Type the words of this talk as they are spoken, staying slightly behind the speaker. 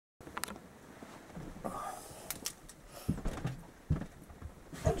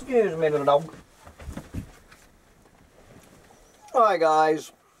Excuse me, little dog. Hi,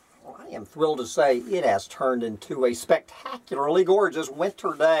 guys. Well, I am thrilled to say it has turned into a spectacularly gorgeous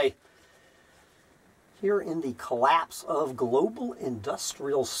winter day here in the collapse of global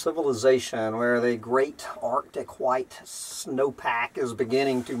industrial civilization, where the great Arctic white snowpack is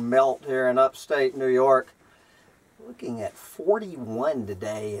beginning to melt here in upstate New York. Looking at 41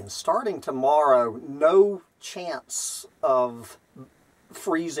 today, and starting tomorrow, no chance of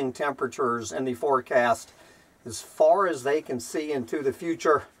freezing temperatures in the forecast as far as they can see into the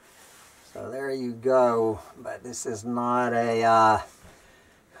future. So there you go. But this is not a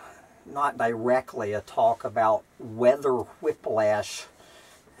not directly a talk about weather whiplash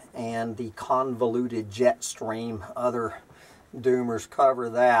and the convoluted jet stream. Other doomers cover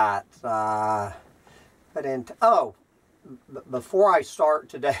that. Before I start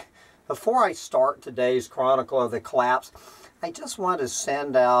today's Chronicle of the Collapse, I just want to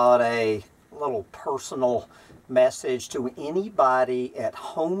send out a little personal message to anybody at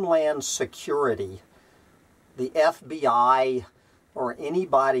Homeland Security, the FBI, or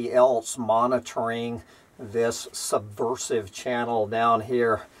anybody else monitoring this subversive channel down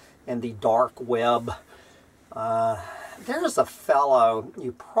here in the dark web. There's a fellow,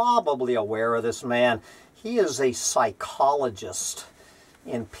 you're probably aware of this man. He is a psychologist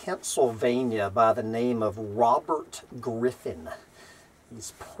in Pennsylvania by the name of Robert Griffin.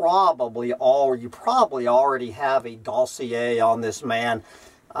 He's probably you probably already have a dossier on this man.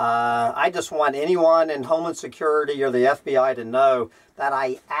 I just want anyone in Homeland Security or the FBI to know that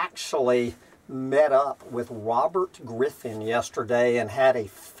I actually met up with Robert Griffin yesterday and had a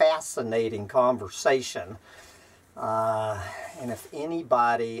fascinating conversation. And if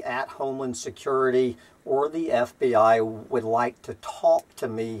anybody at Homeland Security or the FBI would like to talk to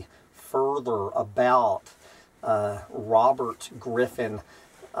me further about Robert Griffin,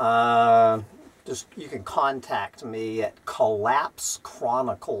 you can contact me at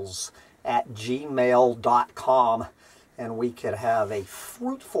collapsechronicles@gmail.com, and we could have a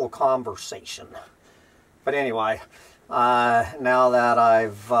fruitful conversation. But anyway, now that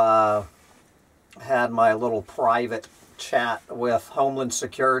I've had my little private chat with Homeland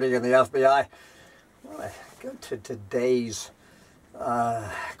Security and the FBI, I want to go to today's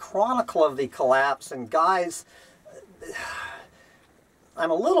Chronicle of the Collapse. And guys,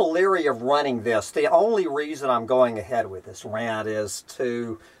 I'm a little leery of running this. The only reason I'm going ahead with this rant is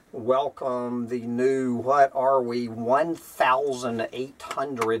to welcome the new,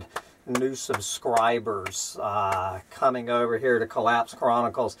 1,800 new subscribers coming over here to Collapse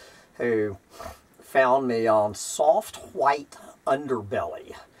Chronicles, who found me on Soft White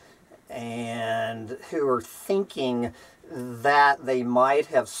Underbelly and who are thinking that they might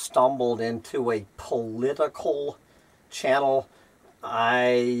have stumbled into a political channel.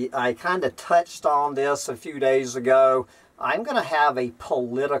 I kind of touched on this a few days ago. I'm going to have a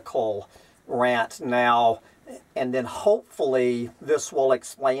political rant now, and then hopefully this will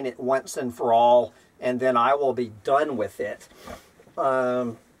explain it once and for all, and then I will be done with it.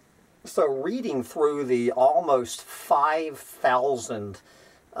 So reading through the almost 5,000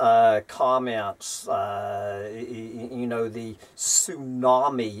 comments, you know, the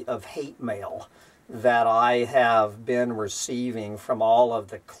tsunami of hate mail that I have been receiving from all of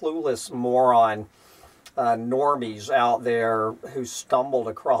the clueless moron normies out there who stumbled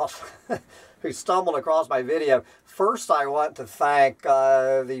across my video. First, I want to thank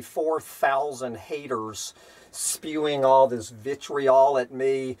the 4,000 haters spewing all this vitriol at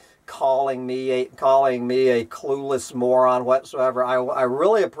me, calling me a clueless moron whatsoever. I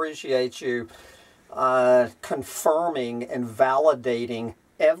really appreciate you confirming and validating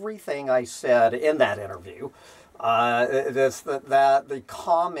everything I said in that interview. The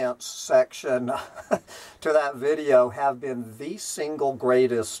comments section to that video have been the single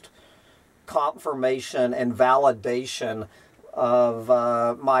greatest confirmation and validation of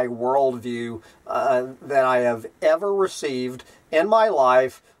my worldview that I have ever received in my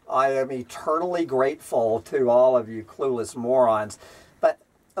life. I am eternally grateful to all of you clueless morons. But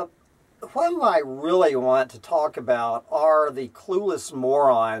what I really want to talk about are the clueless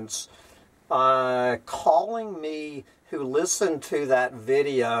morons calling me, who listened to that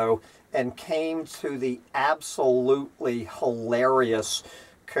video and came to the absolutely hilarious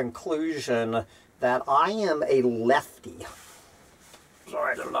conclusion that I am a lefty.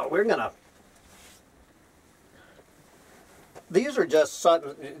 Sorry, I don't know. These are just some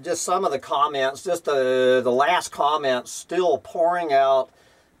of the comments, just the last comments still pouring out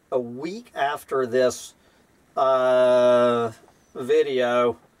a week after this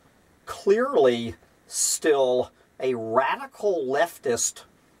video. Clearly still a radical leftist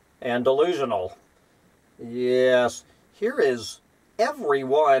and delusional. Yes, here is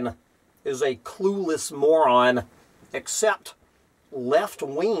everyone is a clueless moron except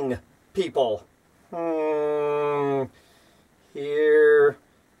left-wing people. Here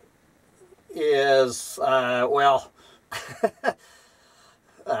is, well,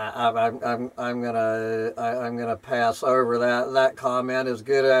 I'm gonna pass over that comment, as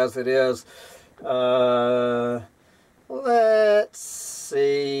good as it is. Let's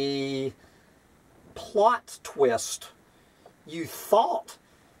see. Plot twist. You thought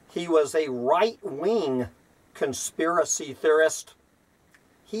he was a right-wing conspiracy theorist.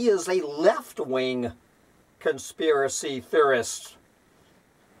 He is a left-wing conspiracy theorist.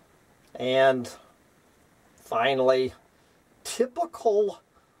 And finally, typical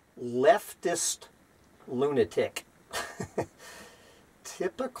leftist lunatic.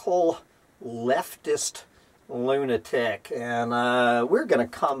 Typical leftist lunatic. And we're going to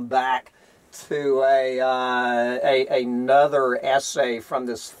come back to another essay from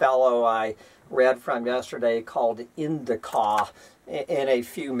this fellow I read from yesterday called Indi.ca in a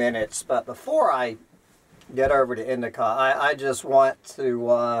few minutes. But before I get over to Indi.ca, I just want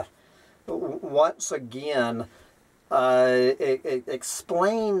to once again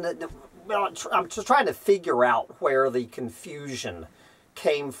explain, well, I'm just trying to figure out where the confusion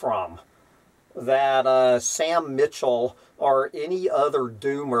came from that Sam Mitchell or any other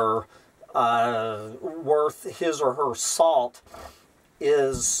doomer worth his or her salt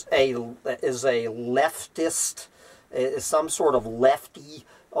is a leftist, is some sort of lefty,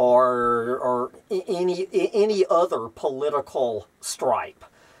 or any other political stripe.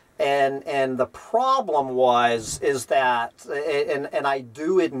 And the problem is that, and I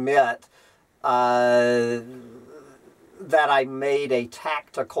do admit that I made a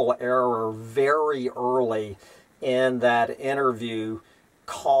tactical error very early in that interview,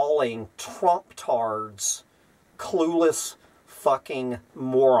 calling Trumptards clueless fucking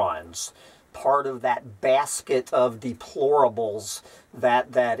morons. Part of that basket of deplorables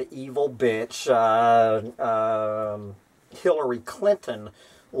that evil bitch Hillary Clinton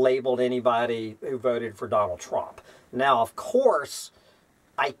labeled anybody who voted for Donald Trump. Now, of course,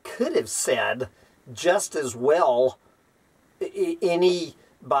 I could have said just as well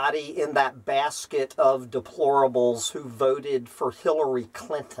anybody in that basket of deplorables who voted for Hillary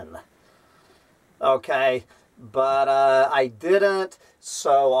Clinton. Okay, but I didn't,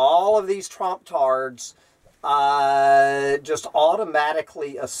 so all of these Trumptards just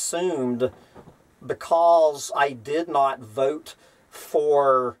automatically assumed, because I did not vote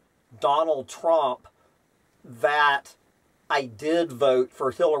for Donald Trump, that I did vote for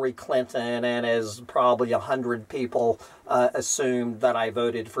Hillary Clinton, and as probably 100 people assumed that I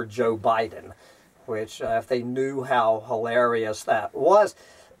voted for Joe Biden, which if they knew how hilarious that was.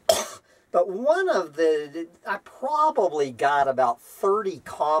 But one of I probably got about 30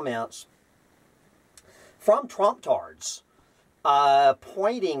 comments from Trumptards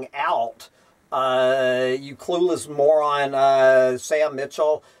pointing out, you clueless moron, Sam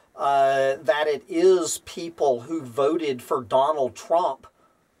Mitchell, that it is people who voted for Donald Trump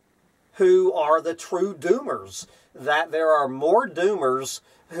who are the true doomers. That there are more doomers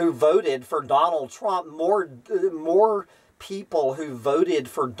who voted for Donald Trump, more people who voted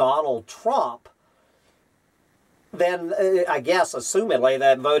for Donald Trump than, I guess, assumedly,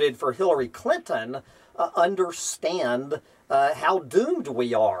 that voted for Hillary Clinton, understand how doomed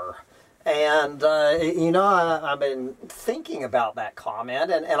we are. And, you know, I've been thinking about that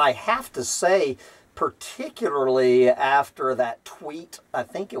comment, and I have to say, particularly after that tweet, I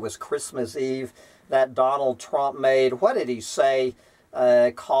think it was Christmas Eve, that Donald Trump made. What did he say?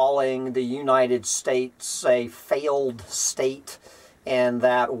 Calling the United States a failed state, and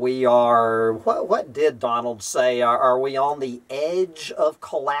that we are, what did Donald say? Are we on the edge of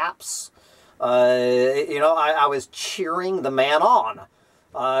collapse? You know, I was cheering the man on.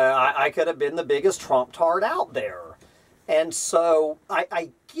 I could have been the biggest Trumptard out there. And so I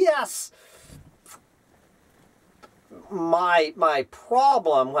guess my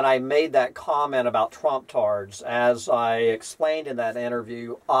problem when I made that comment about Trumptards, as I explained in that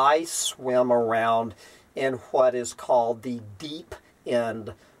interview, I swim around in what is called the deep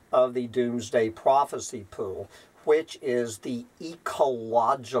end of the doomsday prophecy pool, which is the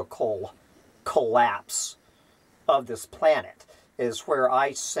ecological collapse of this planet, is where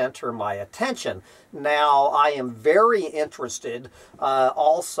I center my attention. Now, I am very interested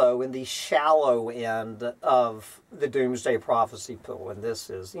also in the shallow end of the doomsday prophecy pool, and this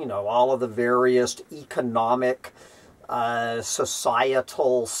is, you know, all of the various economic,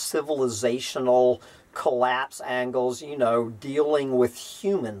 societal, civilizational collapse angles, you know, dealing with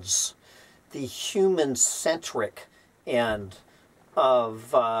humans, the human-centric end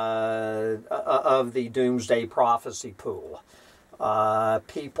of the doomsday prophecy pool.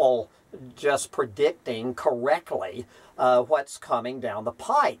 People just predicting correctly what's coming down the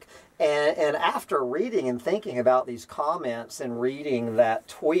pike. And after reading and thinking about these comments and reading that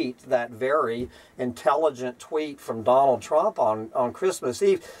tweet, that very intelligent tweet from Donald Trump on Christmas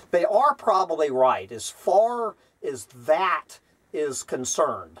Eve, they are probably right as far as that is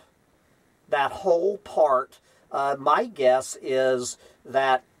concerned. That whole part, my guess is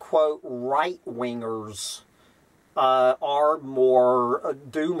that, quote, right-wingers are more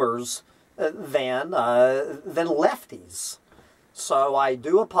doomers than lefties. So I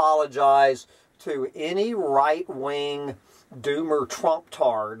do apologize to any right-wing doomer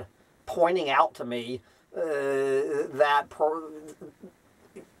Trumptard pointing out to me that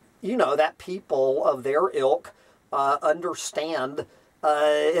people of their ilk understand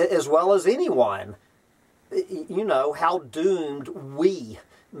as well as anyone, you know, how doomed we,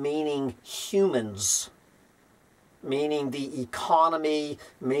 meaning humans, meaning the economy,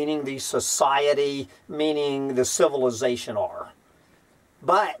 meaning the society, meaning the civilization are.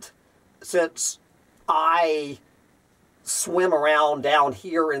 But since I swim around down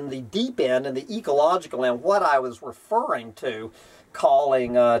here in the deep end, in the ecological end, what I was referring to,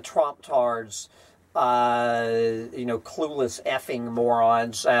 calling Trumptards, you know, clueless effing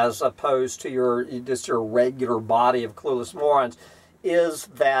morons, as opposed to just your regular body of clueless morons, is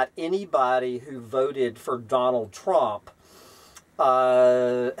that anybody who voted for Donald Trump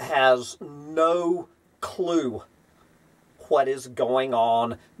has no clue what is going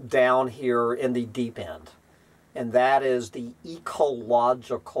on down here in the deep end. And that is the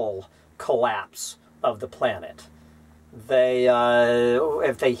ecological collapse of the planet. They,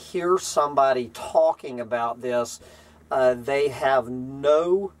 if they hear somebody talking about this, they have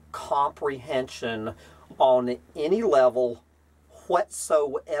no comprehension on any level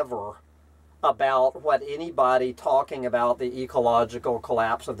whatsoever about what anybody talking about the ecological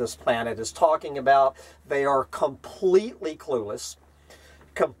collapse of this planet is talking about. They are completely clueless,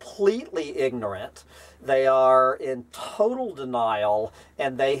 completely ignorant. They are in total denial,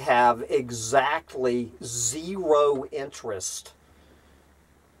 and they have exactly zero interest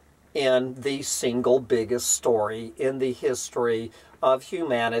in the single biggest story in the history of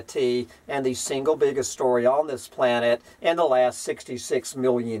humanity and the single biggest story on this planet in the last 66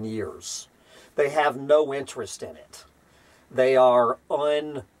 million years. They have no interest in it. They are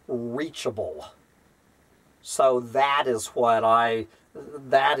unreachable. So that is what I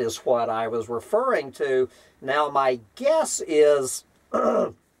was referring to. Now my guess is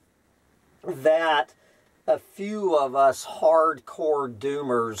that a few of us hardcore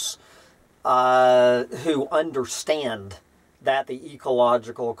doomers who understand that the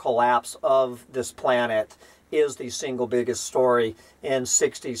ecological collapse of this planet is the single biggest story in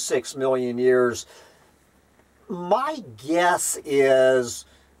 66 million years. My guess is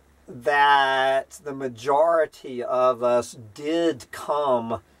that the majority of us did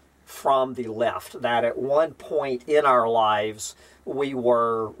come from the left, that at one point in our lives we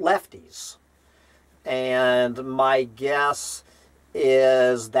were lefties. And my guess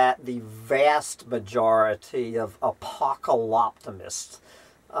is that the vast majority of apocalyptimists,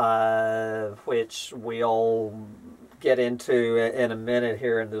 which we'll get into in a minute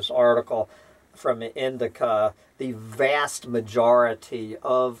here in this article from Indi.ca, the vast majority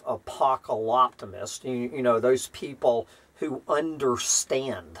of apocalyptimists, you know, those people who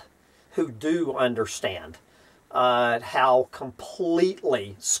understand, who do understand how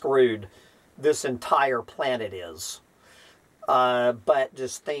completely screwed this entire planet is, but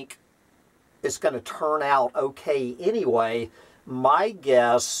just think it's going to turn out okay anyway. My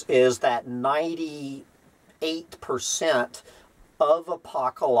guess is that 98% of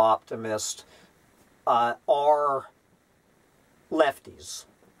apocalyptimists are lefties.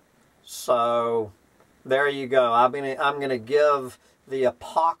 So there you go. I'm gonna give the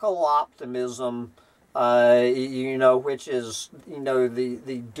apocalyptimism, you know, which is, you know,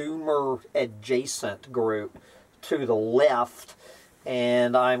 the doomer adjacent group to the left,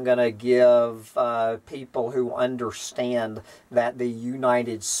 and I'm going to give people who understand that the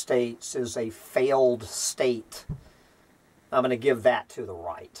United States is a failed state, I'm going to give that to the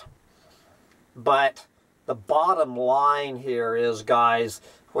right. But the bottom line here is, guys,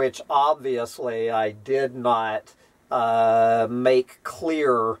 which obviously I did not make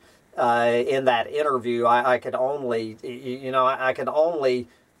clear in that interview. I could only, you know, I could only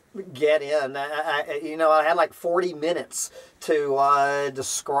get in. You know, I had like 40 minutes to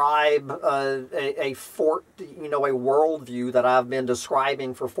describe a worldview that I've been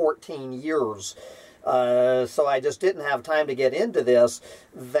describing for 14 years. So I just didn't have time to get into this,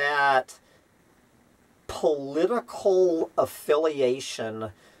 that political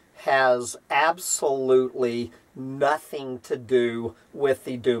affiliation has absolutely nothing to do with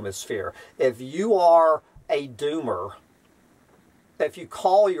the doomosphere. If you are a doomer, if you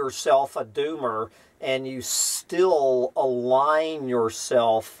call yourself a doomer and you still align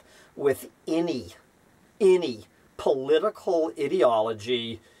yourself with any political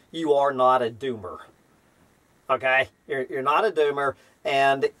ideology, you are not a doomer. Okay? You're not a doomer.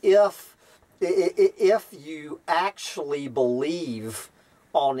 And if you actually believe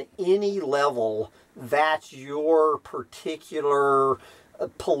on any level that your particular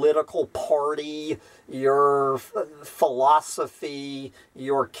political party, your philosophy,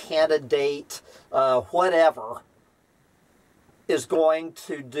 your candidate, whatever, is going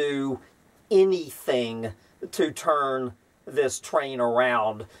to do anything to turn this train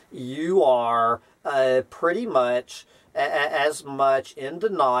around, you are pretty much as much in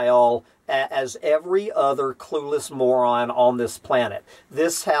denial as every other clueless moron on this planet.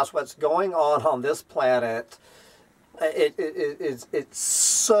 This has what's going on this planet. It's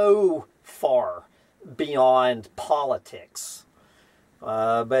so far beyond politics.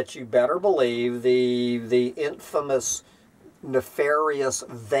 But you better believe the infamous, nefarious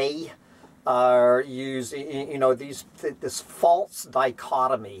they are using, you know, this false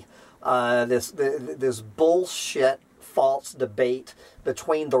dichotomy, this bullshit false debate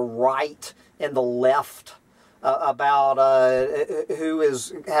between the right and the left about who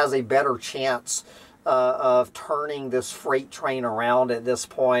has a better chance of turning this freight train around at this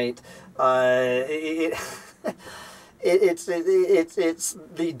point. It's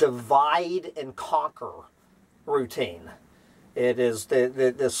the divide and conquer routine. It is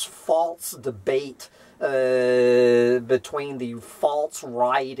this false debate between the false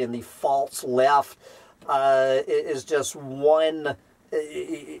right and the false left. Is just a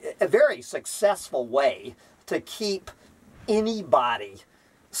very successful way to keep anybody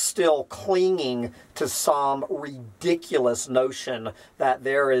still clinging to some ridiculous notion that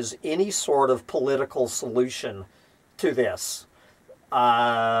there is any sort of political solution to this. You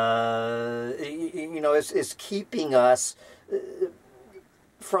know, it's keeping us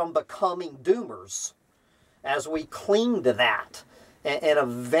from becoming doomers as we cling to that. And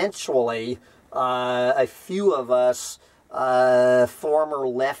eventually, a few of us, former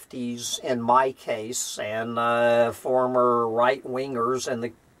lefties in my case, and former right-wingers in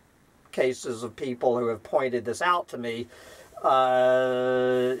the cases of people who have pointed this out to me,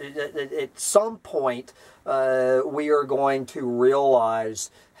 at some point we are going to realize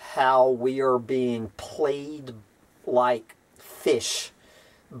how we are being played like fish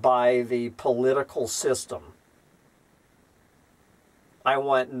by the political system. I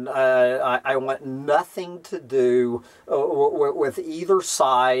want nothing to do with either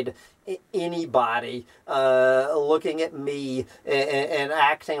side, anybody looking at me and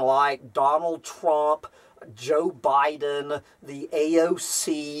acting like Donald Trump, Joe Biden, the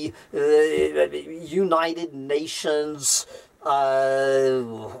AOC, United Nations,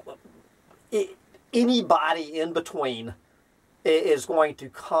 anybody in between is going to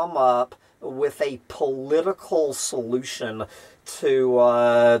come up with a political solution to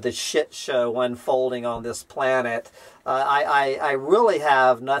the shit show unfolding on this planet. I really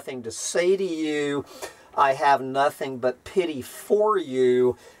have nothing to say to you. I have nothing but pity for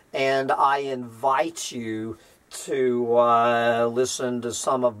you, and I invite you to listen to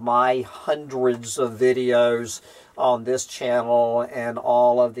some of my hundreds of videos on this channel and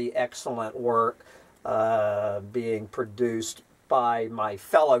all of the excellent work being produced by my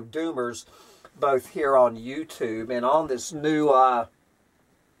fellow doomers, both here on YouTube and on this new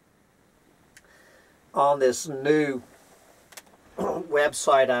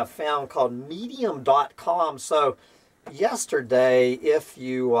website I found called Medium.com. So yesterday, if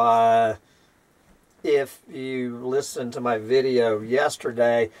you listened to my video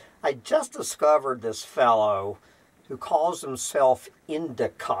yesterday, I just discovered this fellow who calls himself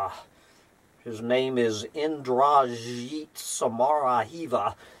Indi.ca. His name is Indrajit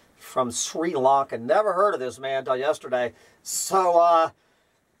Samarahiva from Sri Lanka. Never heard of this man until yesterday. So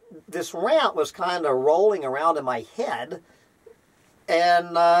this rant was kind of rolling around in my head.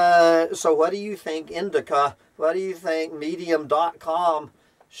 And so what do you think, Indi.ca? What do you think Medium.com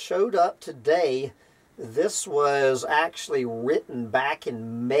showed up today? This was actually written back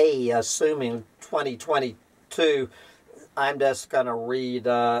in May, assuming 2022. I'm just going to read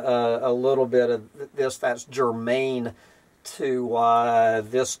a little bit of this that's germane to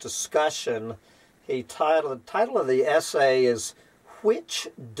this discussion. The title of the essay is, "Which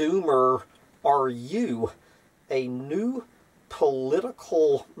Doomer Are You? A New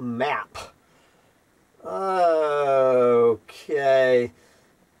Political Map." Okay.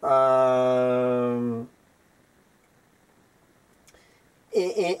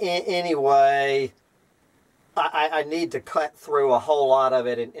 Anyway, I need to cut through a whole lot of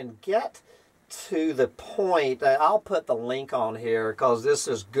it and get to the point. I'll put the link on here because this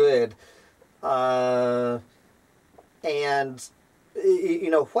is good. And you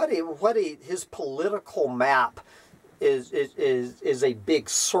know his political map is a big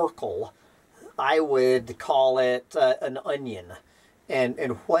circle. I would call it an onion,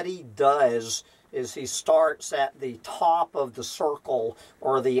 and what he does is he starts at the top of the circle,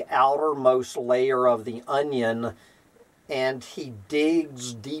 or the outermost layer of the onion, and he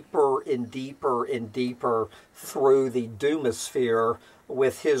digs deeper and deeper and deeper through the doomosphere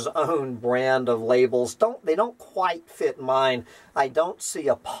with his own brand of labels. They don't quite fit mine. I don't see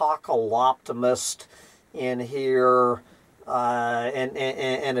apocalyptimist in here,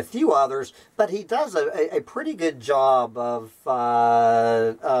 and a few others, but he does a pretty good job of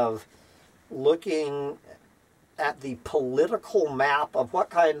looking at the political map of what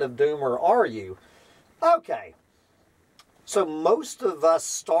kind of doomer are you. Okay, so most of us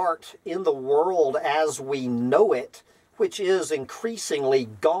start in the world as we know it, which is increasingly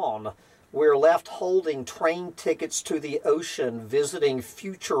gone. We're left holding train tickets to the ocean, visiting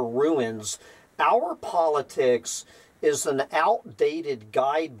future ruins. Our politics is an outdated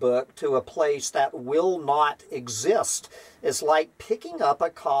guidebook to a place that will not exist. It's like picking up a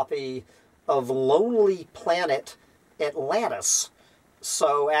copy of Lonely Planet Atlantis.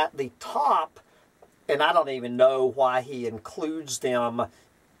 So at the top, and I don't even know why he includes them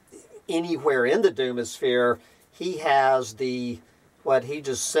anywhere in the doomosphere, he has what he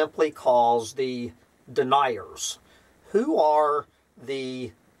just simply calls the deniers. Who are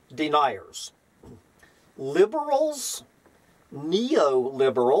the deniers? Liberals,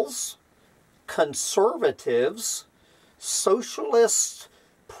 neoliberals, conservatives, socialists,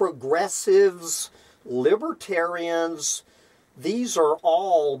 progressives, libertarians. These are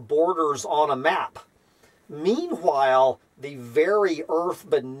all borders on a map. Meanwhile, the very earth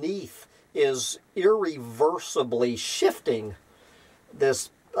beneath is irreversibly shifting. This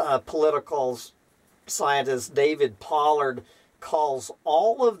political scientist, David Pollard, calls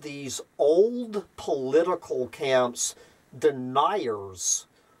all of these old political camps deniers.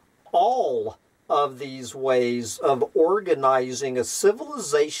 All of these ways of organizing a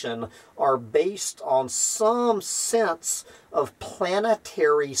civilization are based on some sense of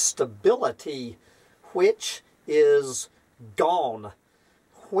planetary stability, which is gone.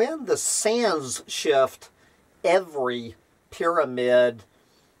 When the sands shift, every pyramid,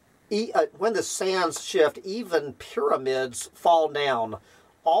 when the sands shift, even pyramids fall down.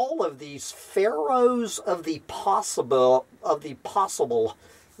 All of these pharaohs of the possible,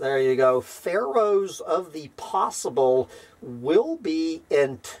 there you go, pharaohs of the possible will be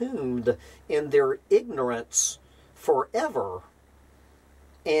entombed in their ignorance forever.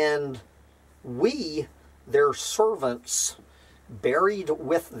 And we, their servants, buried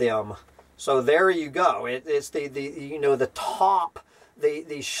with them. So there you go. It's the top,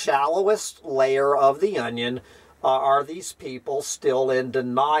 the shallowest layer of the onion are these people still in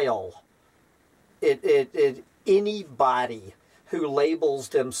denial. Anybody who labels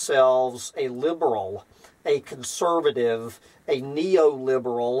themselves a liberal, a conservative, a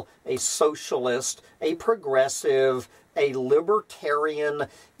neoliberal, a socialist, a progressive, a libertarian,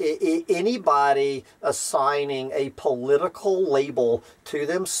 anybody assigning a political label to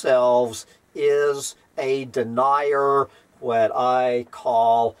themselves is a denier, what I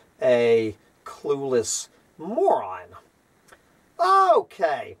call a clueless moron.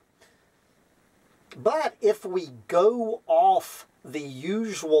 Okay. But if we go off the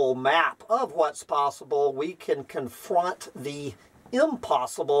usual map of what's possible, we can confront the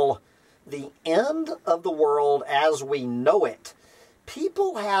impossible, the end of the world as we know it.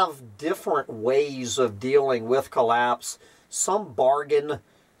 People have different ways of dealing with collapse. Some bargain,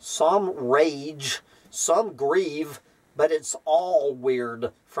 some rage, some grieve, but it's all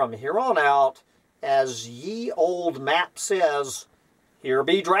weird from here on out. As ye old map says, here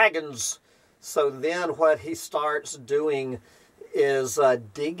be dragons. So then what he starts doing is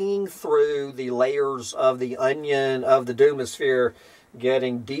digging through the layers of the onion of the doomosphere,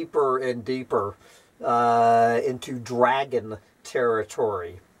 getting deeper and deeper into dragon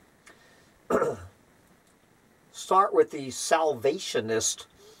territory. Start with the salvationist.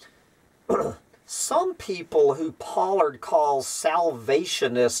 Some people who Pollard calls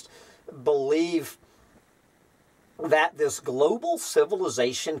salvationists believe that this global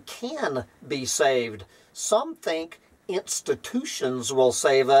civilization can be saved. Some think institutions will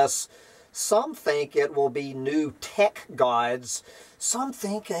save us. Some think it will be new tech gods. Some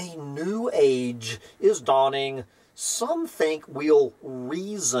think a new age is dawning. Some think we'll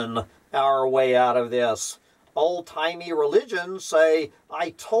reason our way out of this. Old-timey religions say, "I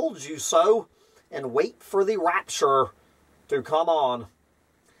told you so," and wait for the rapture to come on.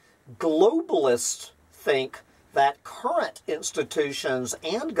 Globalists think that current institutions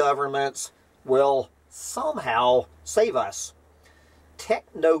and governments will somehow save us.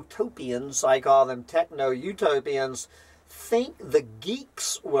 Technotopians, I call them techno-utopians, think the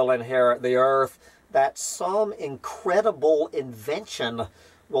geeks will inherit the earth, that some incredible invention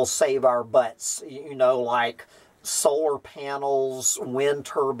will save our butts. You know, like solar panels, wind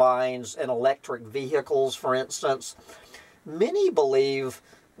turbines, and electric vehicles, for instance. Many believe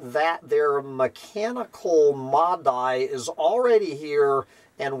that their mechanical Madai is already here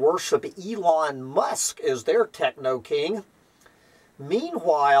and worship Elon Musk as their techno king.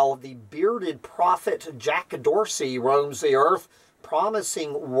 Meanwhile, the bearded prophet Jack Dorsey roams the earth,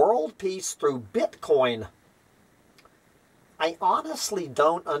 promising world peace through Bitcoin. I honestly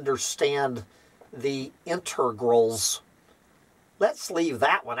don't understand the integrals. Let's leave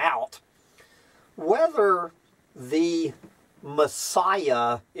that one out. Whether the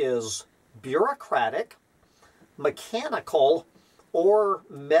Messiah is bureaucratic, mechanical, or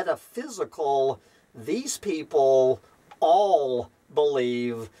metaphysical, these people all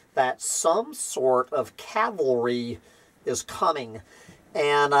believe that some sort of cavalry is coming.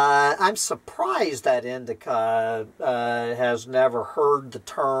 And I'm surprised that Indi.ca has never heard the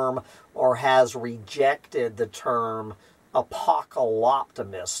term or has rejected the term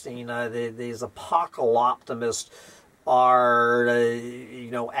apocalyptimist. You know, these apocalyptimists are,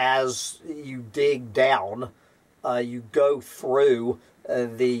 you know, as you dig down, you go through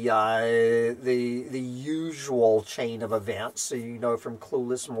the usual chain of events. So, you know, from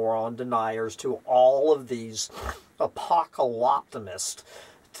clueless moron deniers to all of these apocalyptimists,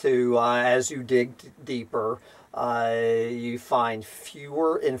 to as you dig deeper, you find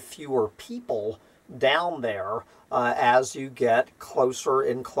fewer and fewer people down there as you get closer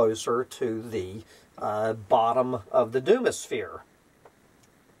and closer to the bottom of the doomosphere.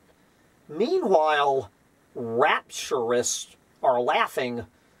 Meanwhile, rapturists are laughing.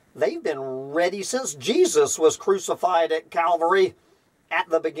 They've been ready since Jesus was crucified at Calvary at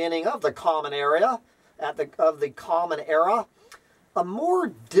the beginning of the common era. A more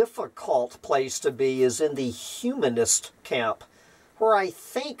difficult place to be is in the humanist camp, where I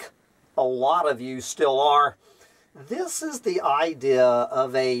think a lot of you still are. This is the idea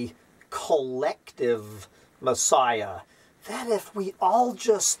of a collective Messiah, that if we all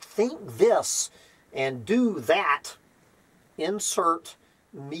just think this and do that, insert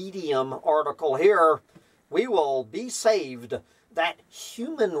Medium article here, we will be saved, that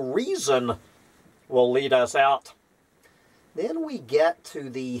human reason will lead us out. Then we get to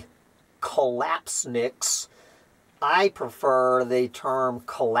the collapsniks. I prefer the term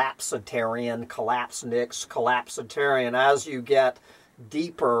collapsitarian, collapsniks, collapsitarian. As you get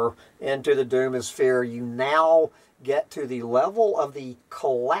deeper into the doomosphere, you now get to the level of the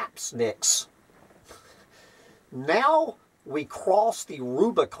collapsniks. Now we cross the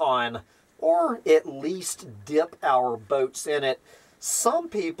Rubicon, or at least dip our boats in it. Some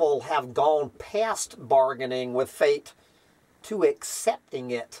people have gone past bargaining with fate to accepting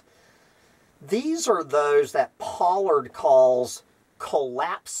it. These are those that Pollard calls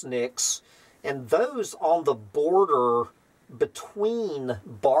collapsniks, and those on the border between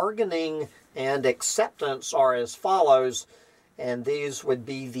bargaining and acceptance are as follows, and these would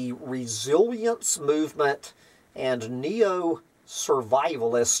be the resilience movement and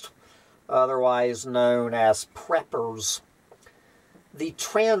neo-survivalist, otherwise known as preppers. The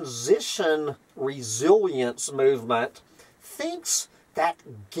transition resilience movement thinks that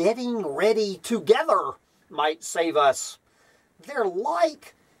getting ready together might save us. They're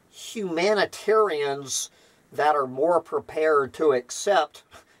like humanitarians that are more prepared to accept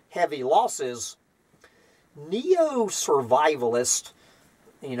heavy losses. Neo-survivalists,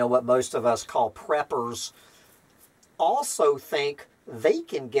 you know, what most of us call preppers, also think they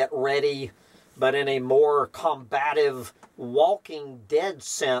can get ready, but in a more combative, Walking Dead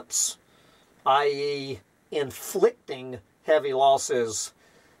sense, i.e. inflicting heavy losses.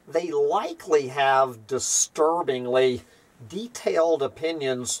 They likely have disturbingly detailed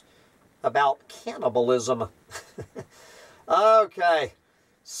opinions about cannibalism. Okay,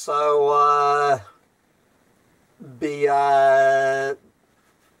 so beyond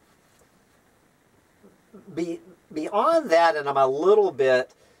that, and I'm a little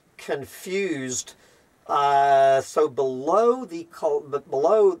bit confused. So below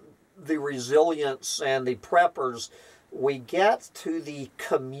the resilience and the preppers, we get to the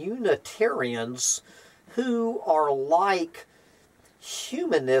communitarians, who are like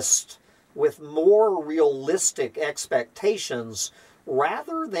humanists with more realistic expectations.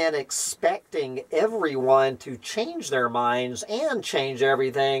 Rather than expecting everyone to change their minds and change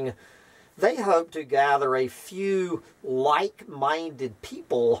everything, they hope to gather a few like-minded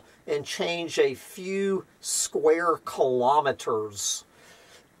people and change a few square kilometers.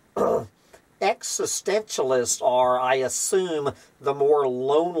 Existentialists are, I assume, the more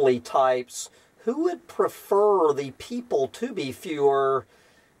lonely types who would prefer the people to be fewer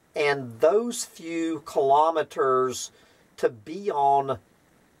and those few kilometers to be on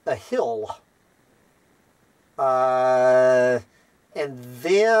a hill. And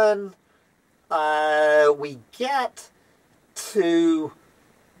then we get to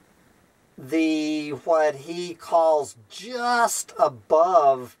what he calls just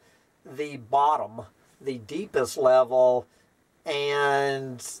above the bottom, the deepest level,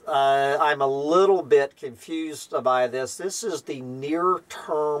 and I'm a little bit confused by this. This is the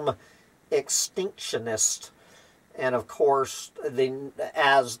near-term extinctionist. And of course,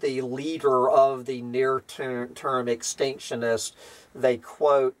 as the leader of the near-term extinctionist, they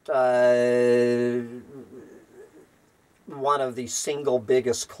quote one of the single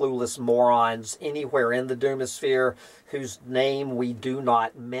biggest clueless morons anywhere in the Doomosphere, whose name we do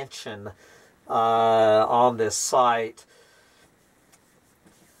not mention on this site.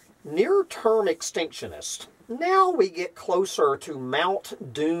 Near-term extinctionist. Now we get closer to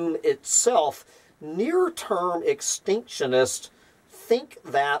Mount Doom itself. Near-term extinctionists think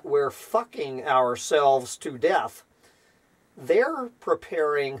that we're fucking ourselves to death. They're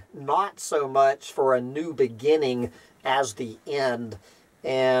preparing not so much for a new beginning as the end.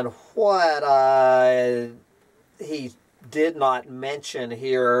 And what he did not mention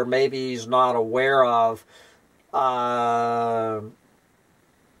here, maybe he's not aware of,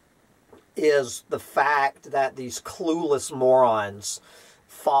 is the fact that these clueless morons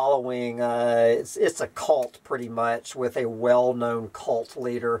following, it's a cult pretty much, with a well-known cult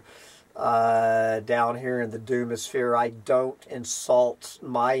leader down here in the Doomosphere. I don't insult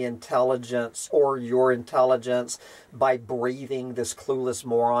my intelligence or your intelligence by breathing this clueless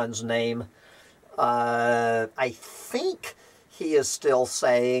moron's name. I think he is still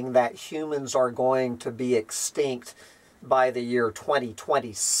saying that humans are going to be extinct by the year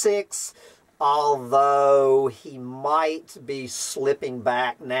 2026, although he might be slipping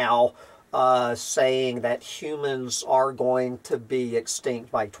back now, saying that humans are going to be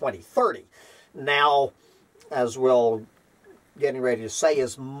extinct by 2030. Now, as we'll getting ready to say,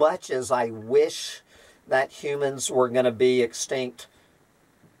 as much as I wish that humans were going to be extinct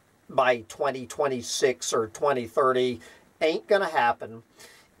by 2026 or 2030, ain't going to happen.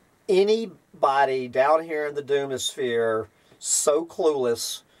 Anybody down here in the Doomosphere so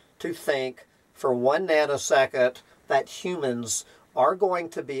clueless to think for 1 nanosecond that humans are going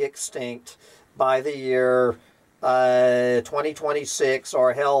to be extinct by the year 2026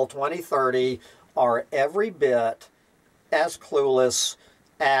 or hell 2030 are every bit as clueless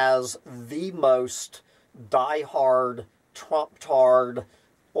as the most die-hard Trumptard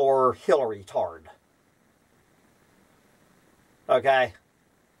or Hillary-tard. Okay?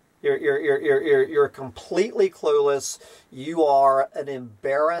 You're completely clueless. You are an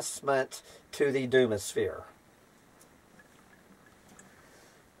embarrassment to the Doomosphere.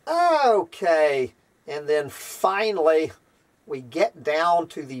 Okay, and then finally, we get down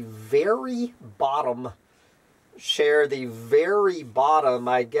to the very bottom, the very bottom,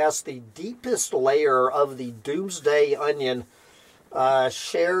 I guess the deepest layer of the doomsday onion,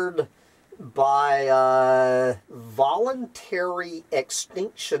 shared by voluntary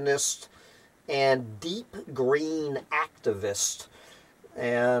extinctionist and deep green activist.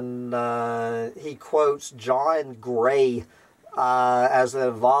 And he quotes John Gray as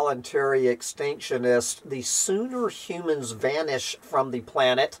a voluntary extinctionist: the sooner humans vanish from the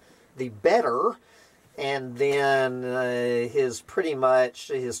planet, the better. And then his twin,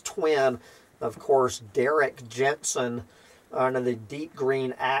 of course, Derek Jensen, under the deep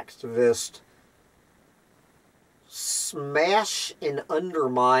green activist: smash and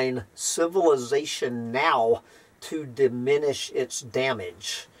undermine civilization now to diminish its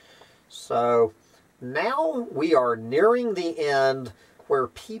damage. So now we are nearing the end where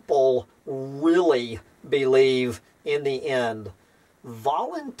people really believe in the end.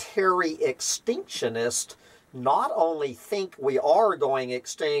 Voluntary extinctionists not only think we are going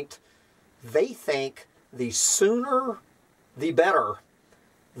extinct, they think the sooner the better.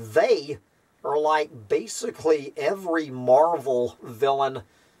 They are like basically every Marvel villain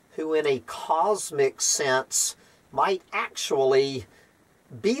who in a cosmic sense might actually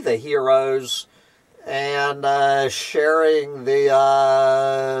be the heroes, and sharing the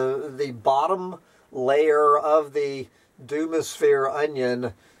bottom layer of the doomosphere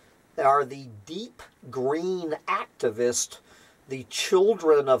onion are the deep green activists, the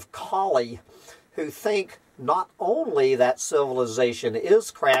children of Kali, who think not only that civilization is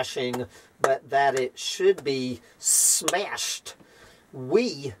crashing, but that it should be smashed.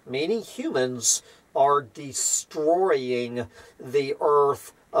 We, meaning humans, are destroying the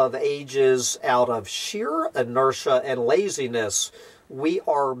earth of ages out of sheer inertia and laziness. We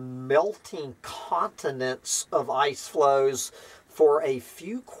are melting continents of ice floes for a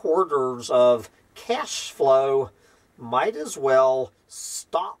few quarters of cash flow. Might as well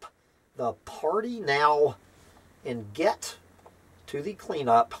stop the party now and get to the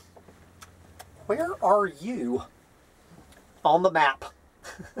cleanup. Where are you on the map?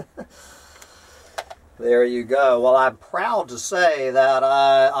 There you go. Well, I'm proud to say that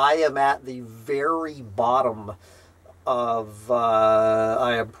I am at the very bottom of,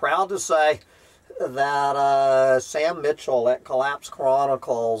 I am proud to say that Sam Mitchell at Collapse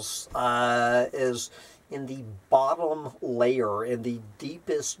Chronicles is in the bottom layer, in the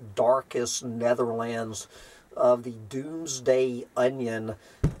deepest, darkest Netherlands of the doomsday onion.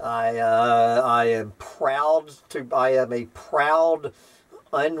 I am proud to, I am a proud,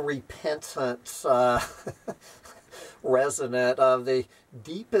 unrepentant resident of the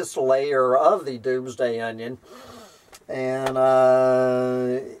deepest layer of the doomsday onion. And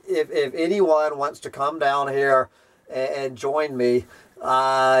if anyone wants to come down here and join me,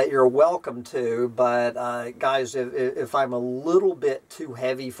 you're welcome to. But guys, if I'm a little bit too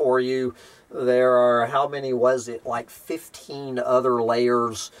heavy for you, there are, how many was it, like 15 other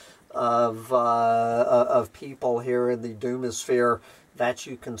layers of people here in the doomosphere that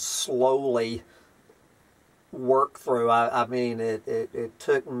you can slowly work through. I mean, it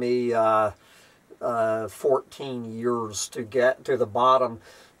took me 14 years to get to the bottom,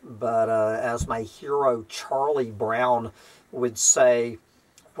 but as my hero Charlie Brown would say,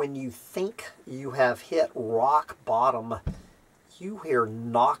 when you think you have hit rock bottom, you hear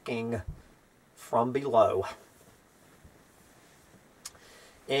knocking from below.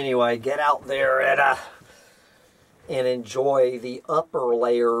 Anyway, get out there and enjoy the upper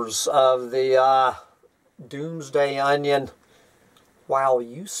layers of the doomsday onion while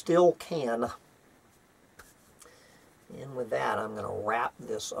you still can. And with that, I'm going to wrap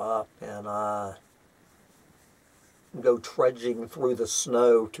this up and go trudging through the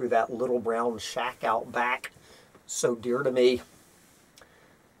snow to that little brown shack out back, so dear to me.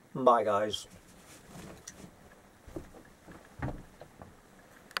 Bye, guys.